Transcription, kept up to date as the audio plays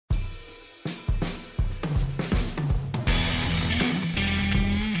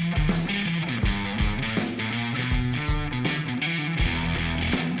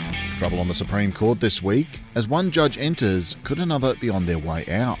Trouble on the Supreme Court this week. As one judge enters, could another be on their way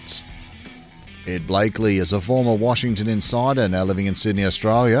out? Ed Blakely is a former Washington insider now living in Sydney,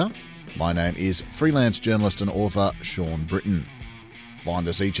 Australia. My name is freelance journalist and author Sean Britton. Find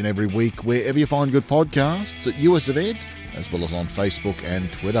us each and every week wherever you find good podcasts at US of Ed, as well as on Facebook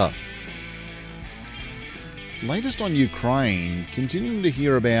and Twitter. Latest on Ukraine, continuing to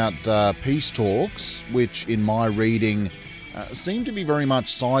hear about peace talks, which in my reading seem to be very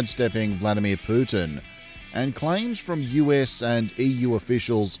much sidestepping Vladimir Putin, and claims from US and EU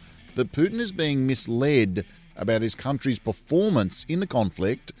officials that Putin is being misled about his country's performance in the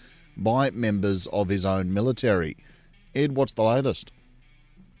conflict by members of his own military. Ed, what's the latest?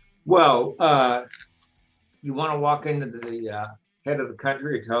 Well, you want to walk into the head of the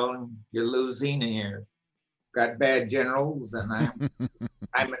country and tell him you're losing and you've got bad generals and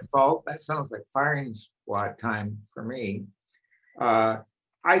I'm at fault. That sounds like firing squad time for me.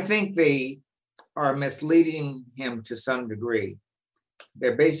 I think they are misleading him to some degree.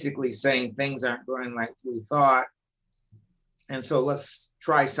 They're basically saying things aren't going like we thought, and so let's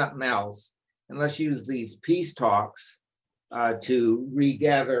try something else, and let's use these peace talks to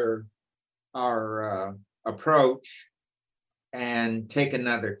regather our approach and take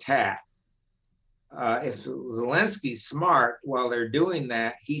another tack. If Zelensky's smart, while they're doing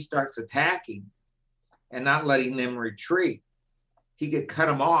that, he starts attacking and not letting them retreat. He could cut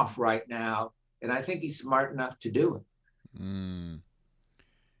them off right now, and I think he's smart enough to do it.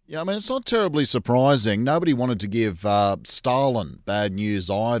 Yeah, I mean, it's not terribly surprising. Nobody wanted to give Stalin bad news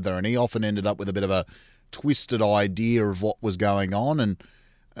either, and he often ended up with a bit of a twisted idea of what was going on. And,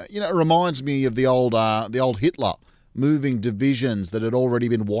 it reminds me of the old Hitler moving divisions that had already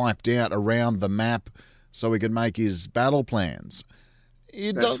been wiped out around the map so he could make his battle plans.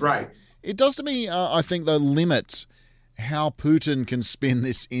 That's right. It does to me, I think, though, limit how Putin can spin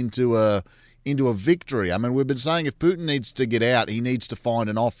this into a victory. I mean, we've been saying if Putin needs to get out, he needs to find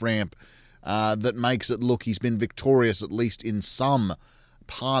an off-ramp that makes it look he's been victorious, at least in some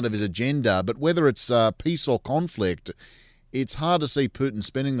part of his agenda. But whether it's peace or conflict, it's hard to see Putin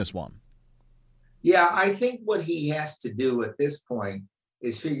spinning this one. Yeah, I think what he has to do at this point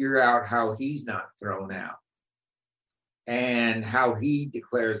is figure out how he's not thrown out and how he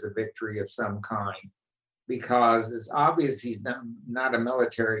declares a victory of some kind. Because it's obvious he's not a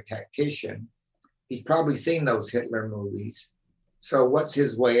military tactician. He's probably seen those Hitler movies. So what's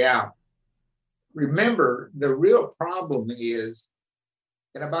his way out? Remember, the real problem is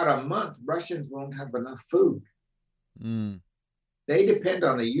in about a month, Russians won't have enough food. They depend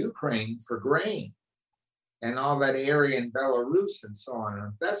on the Ukraine for grain and all that area in Belarus and so on.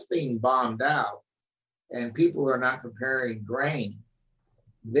 And if that's being bombed out and people are not preparing grain,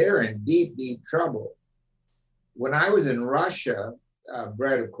 they're in deep, deep trouble. When I was in Russia,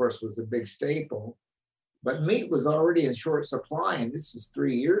 bread, of course, was a big staple, but meat was already in short supply, and this is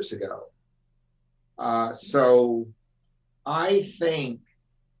 3 years ago. So I think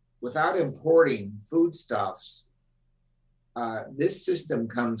without importing foodstuffs, this system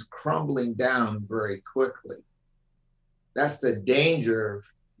comes crumbling down very quickly. That's the danger of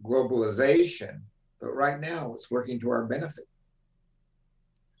globalization, but right now it's working to our benefit.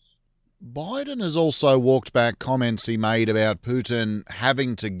 Biden has also walked back comments he made about Putin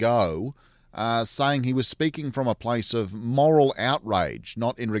having to go, saying he was speaking from a place of moral outrage,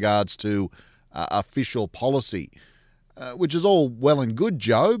 not in regards to official policy, which is all well and good,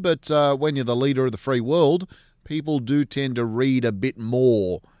 Joe, but when you're the leader of the free world, people do tend to read a bit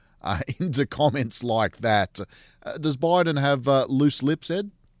more into comments like that. Does Biden have loose lips, Ed?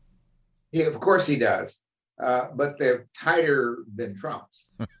 Yeah, of course he does. But they're tighter than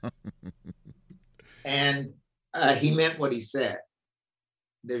Trump's. And he meant what he said.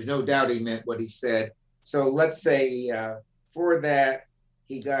 There's no doubt he meant what he said. So let's say for that,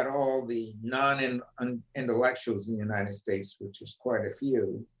 he got all the non-intellectuals in the United States, which is quite a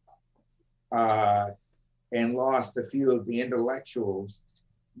few, and lost a few of the intellectuals.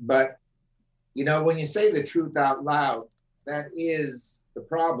 But, when you say the truth out loud, that is the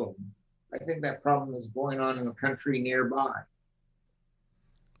problem. I think that problem is going on in a country nearby.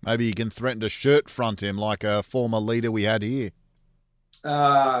 Maybe you can threaten to shirt front him like a former leader we had here.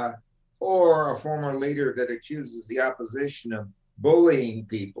 Or a former leader that accuses the opposition of bullying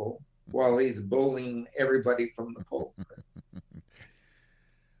people while he's bullying everybody from the pulpit.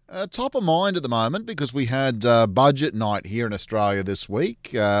 Top of mind at the moment because we had budget night here in Australia this week,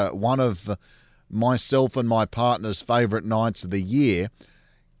 one of myself and my partner's favourite nights of the year.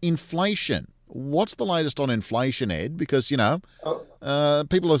 Inflation. What's the latest on inflation, Ed? Because,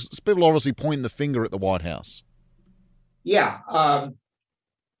 people obviously pointing the finger at the White House. Yeah.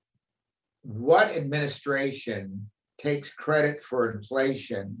 what administration takes credit for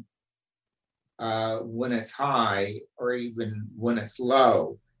inflation when it's high or even when it's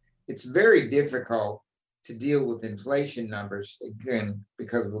low. It's very difficult to deal with inflation numbers, again,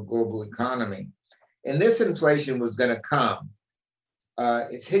 because of the global economy. And this inflation was going to come.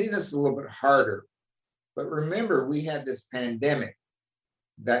 It's hitting us a little bit harder. But remember, we had this pandemic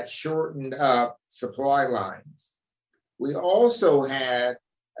that shortened up supply lines. We also had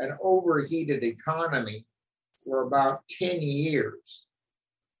an overheated economy for about 10 years.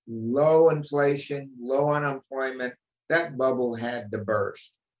 Low inflation, low unemployment, that bubble had to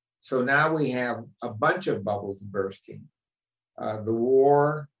burst. So now we have a bunch of bubbles bursting. The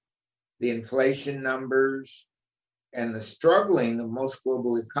war, the inflation numbers, and the struggling of most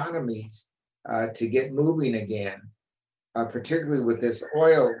global economies to get moving again, particularly with this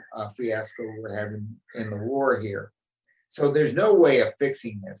oil fiasco we're having in the war here. So there's no way of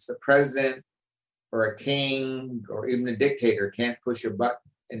fixing this. The president or a king or even a dictator can't push a button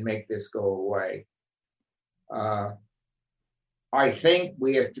and make this go away. I think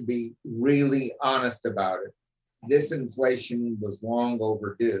we have to be really honest about it. This inflation was long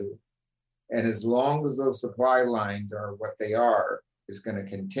overdue. And as long as those supply lines are what they are, it's going to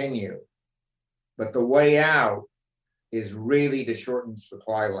continue. But the way out is really to shorten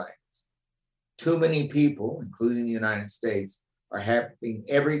supply lines. Too many people, including the United States, are having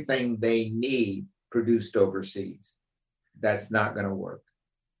everything they need produced overseas. That's not going to work.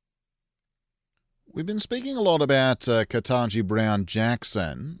 We've been speaking a lot about Ketanji Brown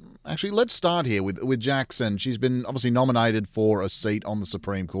Jackson. Actually, let's start here with Jackson. She's been obviously nominated for a seat on the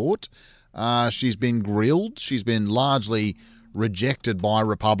Supreme Court. She's been grilled. She's been largely rejected by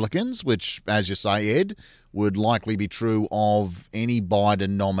Republicans, which, as you say, Ed, would likely be true of any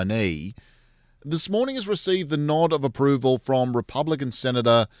Biden nominee. This morning has received the nod of approval from Republican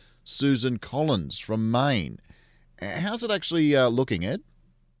Senator Susan Collins from Maine. How's it actually looking, Ed?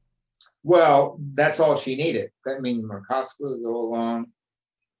 Well, that's all she needed. That means Murkowski will go along.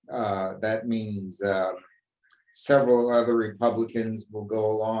 That means several other Republicans will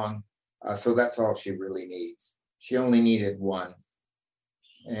go along. So that's all she really needs. She only needed one.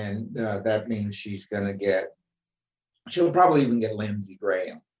 And that means she'll probably even get Lindsey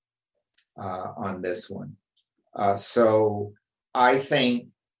Graham on this one. So I think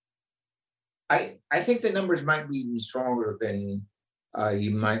the numbers might be even stronger than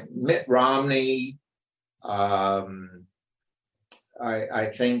Mitt Romney. I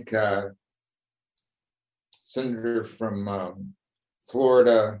think Senator from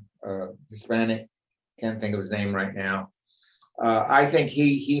Florida, Hispanic, can't think of his name right now. I think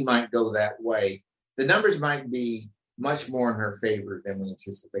he might go that way. The numbers might be much more in her favor than we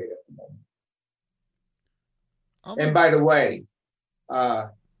anticipate at the moment. And by the way, a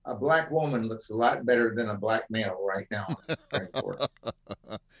black woman looks a lot better than a black male right now on the Supreme Court.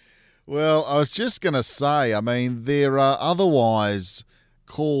 Well, I was just going to say, I mean, there are otherwise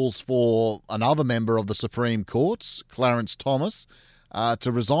calls for another member of the Supreme Court, Clarence Thomas,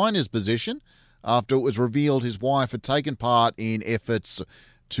 to resign his position after it was revealed his wife had taken part in efforts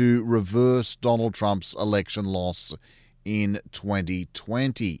to reverse Donald Trump's election loss in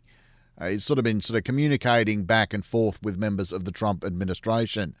 2020. He's sort of been communicating back and forth with members of the Trump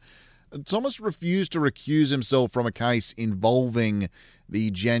administration. Thomas refused to recuse himself from a case involving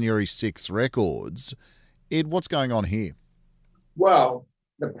the January 6th records. Ed, what's going on here? Well,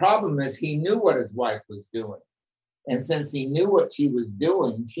 the problem is he knew what his wife was doing. And since he knew what she was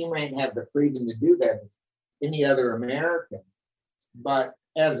doing, she might have the freedom to do that as any other American. But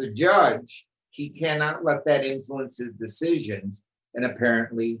as a judge, he cannot let that influence his decisions. And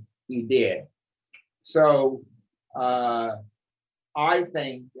apparently he did. So I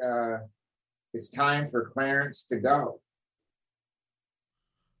think it's time for Clarence to go.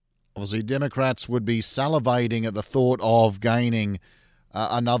 Obviously, Democrats would be salivating at the thought of gaining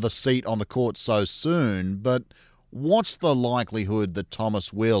another seat on the court so soon. But what's the likelihood that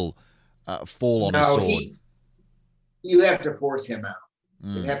Thomas will fall on his sword? You have to force him out.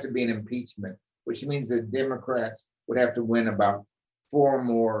 It'd have to be an impeachment, which means that Democrats would have to win about 4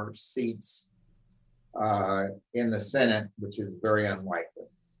 more seats in the Senate, which is very unlikely.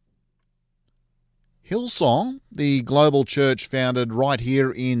 Hillsong, the global church founded right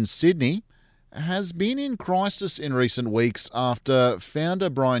here in Sydney, has been in crisis in recent weeks after founder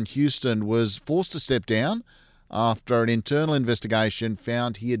Brian Houston was forced to step down after an internal investigation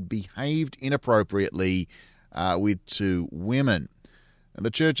found he had behaved inappropriately with 2 women. And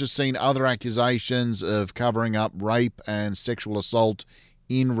the church has seen other accusations of covering up rape and sexual assault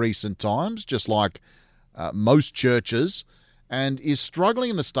in recent times, just like most churches. and is struggling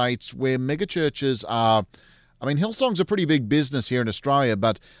in the States where megachurches are. I mean, Hillsong's a pretty big business here in Australia,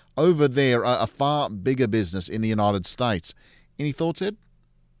 but over there, a far bigger business in the United States. Any thoughts, Ed?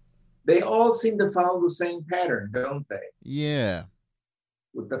 They all seem to follow the same pattern, don't they? Yeah.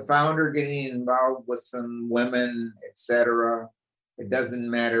 With the founder getting involved with some women, etc. It doesn't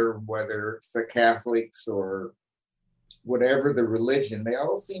matter whether it's the Catholics or whatever the religion. They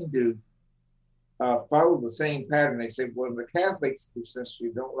all seem to follow the same pattern. They say, well, the Catholics essentially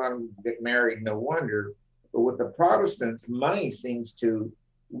don't let them get married, no wonder. But with the Protestants, money seems to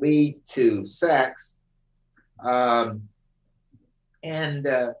lead to sex.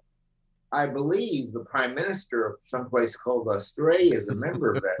 I believe the prime minister of someplace called Australia is a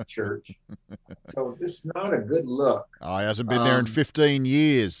member of that church. So this is not a good look. Oh, he hasn't been there in 15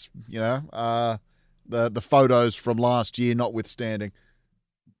 years, the photos from last year notwithstanding.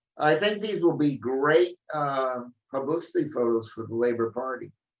 I think these will be great publicity photos for the Labour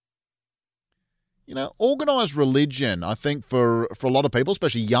Party. Organised religion, I think for a lot of people,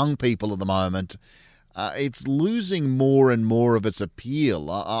 especially young people at the moment, it's losing more and more of its appeal.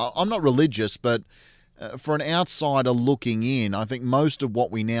 I'm not religious, but for an outsider looking in, I think most of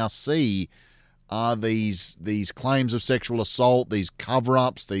what we now see are these claims of sexual assault, these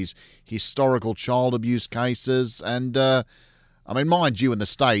cover-ups, these historical child abuse cases. And, mind you, in the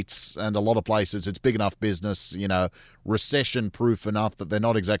States and a lot of places, it's big enough business, recession-proof enough that they're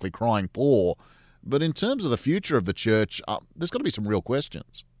not exactly crying poor. But in terms of the future of the church, there's got to be some real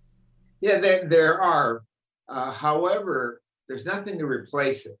questions. Yeah, there are. However, there's nothing to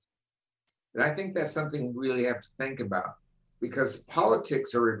replace it. And I think that's something we really have to think about, because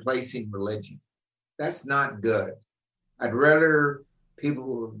politics are replacing religion. That's not good. I'd rather people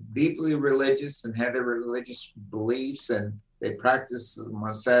who are deeply religious and have their religious beliefs and they practice them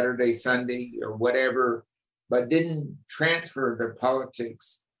on Saturday, Sunday, or whatever, but didn't transfer their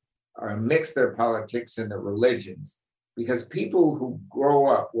politics or mix their politics into religions. Because people who grow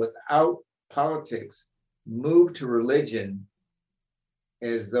up without politics move to religion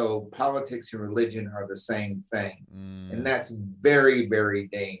as though politics and religion are the same thing. And that's very, very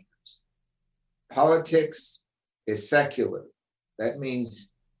dangerous. Politics is secular. That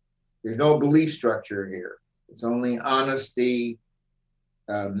means there's no belief structure here. It's only honesty.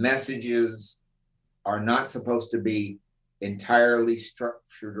 Messages are not supposed to be entirely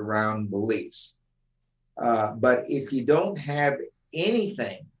structured around beliefs. But if you don't have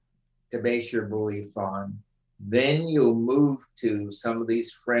anything to base your belief on, then you'll move to some of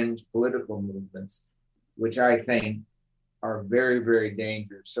these fringe political movements, which I think are very, very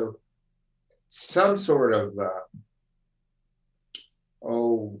dangerous. So some sort of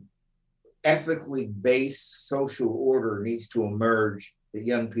ethically based social order needs to emerge that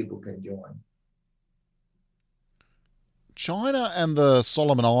young people can join. China and the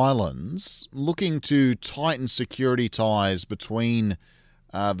Solomon Islands looking to tighten security ties between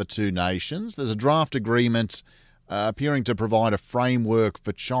the two nations. There's a draft agreement appearing to provide a framework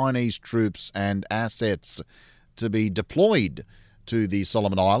for Chinese troops and assets to be deployed to the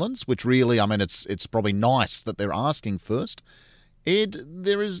Solomon Islands, which really, it's probably nice that they're asking first. Ed,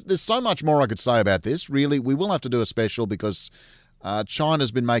 there's so much more I could say about this. Really, we will have to do a special because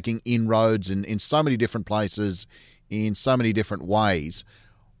China's been making inroads in so many different places in so many different ways.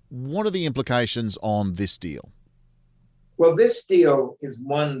 What are the implications on this deal? Well, this deal is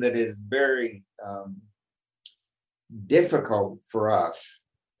one that is very difficult for us,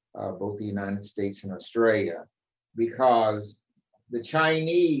 both the United States and Australia, because the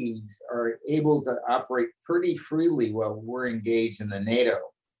Chinese are able to operate pretty freely while we're engaged in the NATO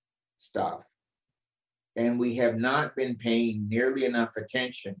stuff. And we have not been paying nearly enough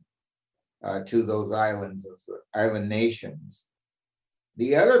attention to those islands, island nations.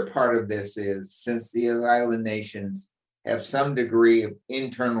 The other part of this is, since the island nations have some degree of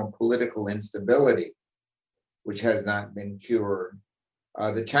internal political instability, which has not been cured,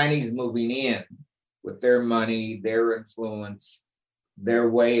 the Chinese moving in with their money, their influence, their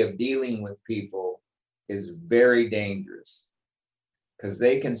way of dealing with people is very dangerous, because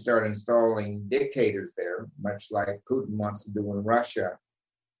they can start installing dictators there, much like Putin wants to do in Russia,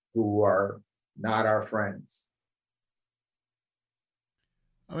 who are not our friends.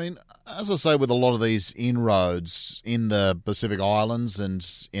 As I say, with a lot of these inroads in the Pacific Islands and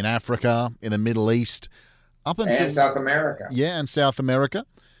in Africa, in the Middle East, and South America. Yeah, and South America,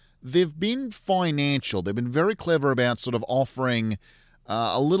 they've been financial. They've been very clever about sort of offering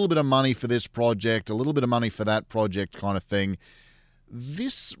a little bit of money for this project, a little bit of money for that project kind of thing.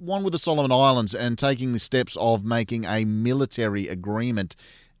 This one with the Solomon Islands and taking the steps of making a military agreement,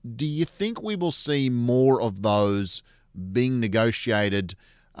 do you think we will see more of those being negotiated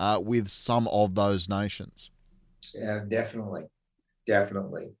with some of those nations. Yeah, definitely.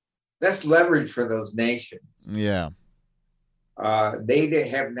 Definitely. That's leverage for those nations. Yeah. They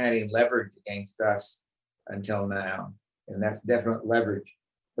haven't had any leverage against us until now, and that's definite leverage.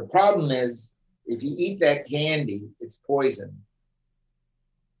 The problem is, if you eat that candy, it's poison.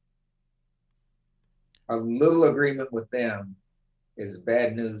 A little agreement with them is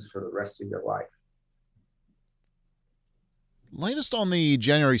bad news for the rest of your life. Latest on the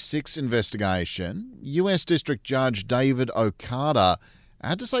January 6th investigation, US District Judge David Okada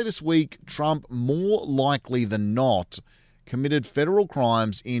had to say this week Trump, more likely than not, committed federal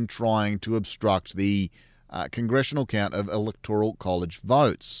crimes in trying to obstruct the congressional count of Electoral College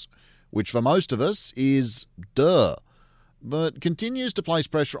votes, which for most of us is duh, but continues to place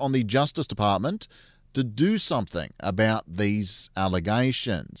pressure on the Justice Department to do something about these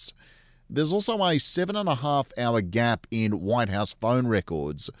allegations. There's also a 7.5-hour gap in White House phone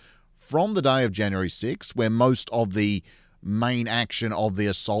records from the day of January 6, where most of the main action of the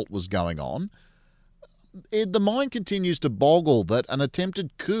assault was going on. The mind continues to boggle that an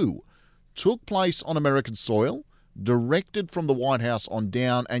attempted coup took place on American soil, directed from the White House on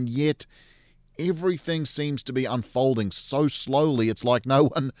down, and yet everything seems to be unfolding so slowly, it's like no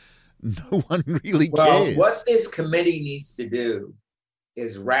one really cares. Well, what this committee needs to do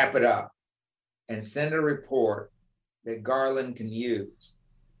is wrap it up and send a report that Garland can use.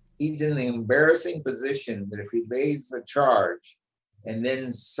 He's in the embarrassing position that if he lays a charge and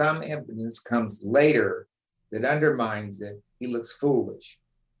then some evidence comes later that undermines it, he looks foolish.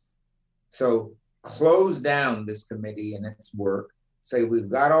 So close down this committee and its work. Say, we've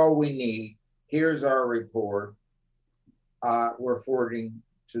got all we need. Here's our report. We're forwarding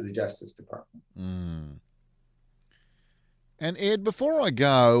to the Justice Department. And Ed, before I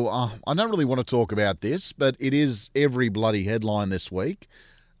go, I don't really want to talk about this, but it is every bloody headline this week.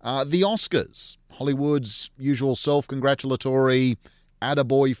 The Oscars, Hollywood's usual self-congratulatory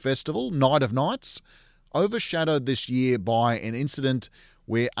attaboy festival, Night of Nights, overshadowed this year by an incident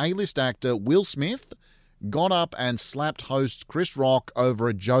where A-list actor Will Smith got up and slapped host Chris Rock over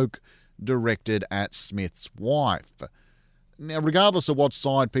a joke directed at Smith's wife. Now, regardless of what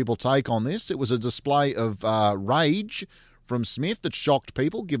side people take on this, it was a display of rage from Smith that shocked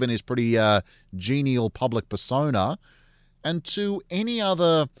people, given his pretty genial public persona. And to any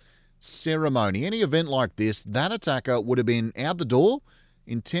other ceremony, any event like this, that attacker would have been out the door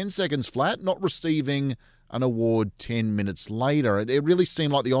in 10 seconds flat, not receiving an award 10 minutes later. It really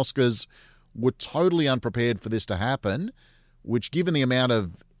seemed like the Oscars were totally unprepared for this to happen, which, given the amount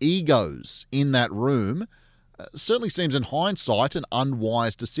of egos in that room, certainly seems in hindsight an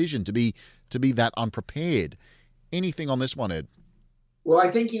unwise decision to be that unprepared. Anything on this one, Ed? Well,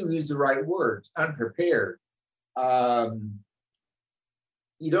 I think you used the right words, unprepared. You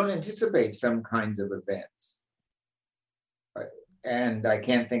don't anticipate some kinds of events. And I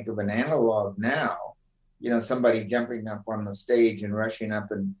can't think of an analog now. Somebody jumping up on the stage and rushing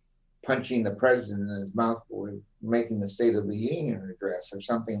up and punching the president in his mouth for making the State of the Union address or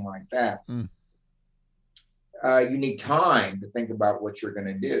something like that. You need time to think about what you're going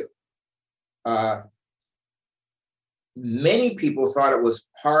to do. Many people thought it was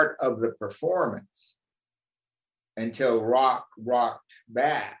part of the performance until Rock rocked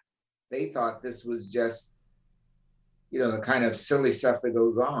back. They thought this was just, the kind of silly stuff that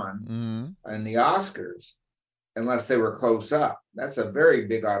goes on in the Oscars, unless they were close up. That's a very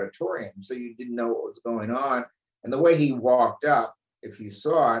big auditorium, so you didn't know what was going on. And the way he walked up, if you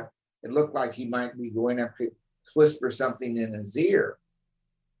saw it, it looked like he might be going up to whisper something in his ear.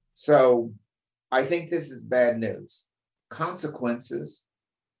 So I think this is bad news. Consequences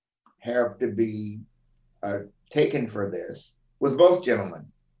have to be taken for this with both gentlemen.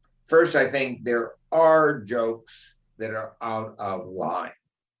 First, I think there are jokes that are out of line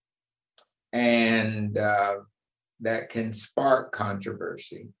and that can spark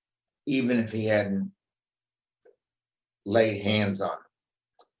controversy, even if he hadn't laid hands on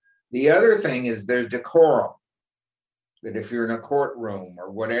it. The other thing is there's decorum, that if you're in a courtroom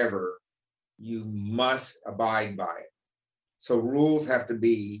or whatever, you must abide by it. So rules have to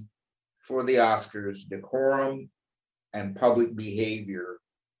be, for the Oscars, decorum and public behavior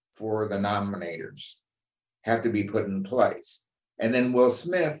for the nominators have to be put in place. And then Will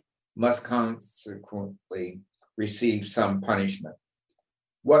Smith must consequently receive some punishment.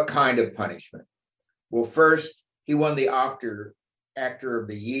 What kind of punishment? Well, first, he won the Actor of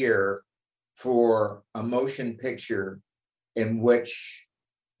the Year for a motion picture in which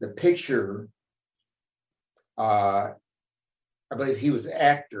the picture, I believe he was the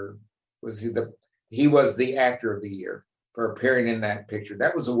actor of the year. for appearing in that picture.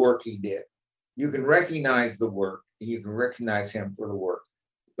 That was the work he did. You can recognize the work, and you can recognize him for the work,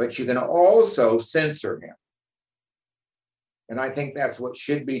 but you can also censor him. And I think that's what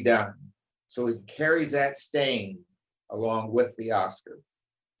should be done. So he carries that stain along with the Oscar.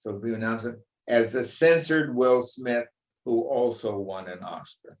 So we announce it as the censored Will Smith, who also won an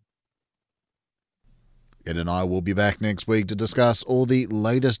Oscar. Ed and I will be back next week to discuss all the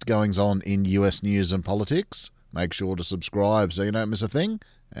latest goings on in US news and politics. Make sure to subscribe so you don't miss a thing,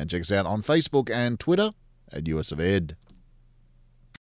 and check us out on Facebook and Twitter at US of Ed.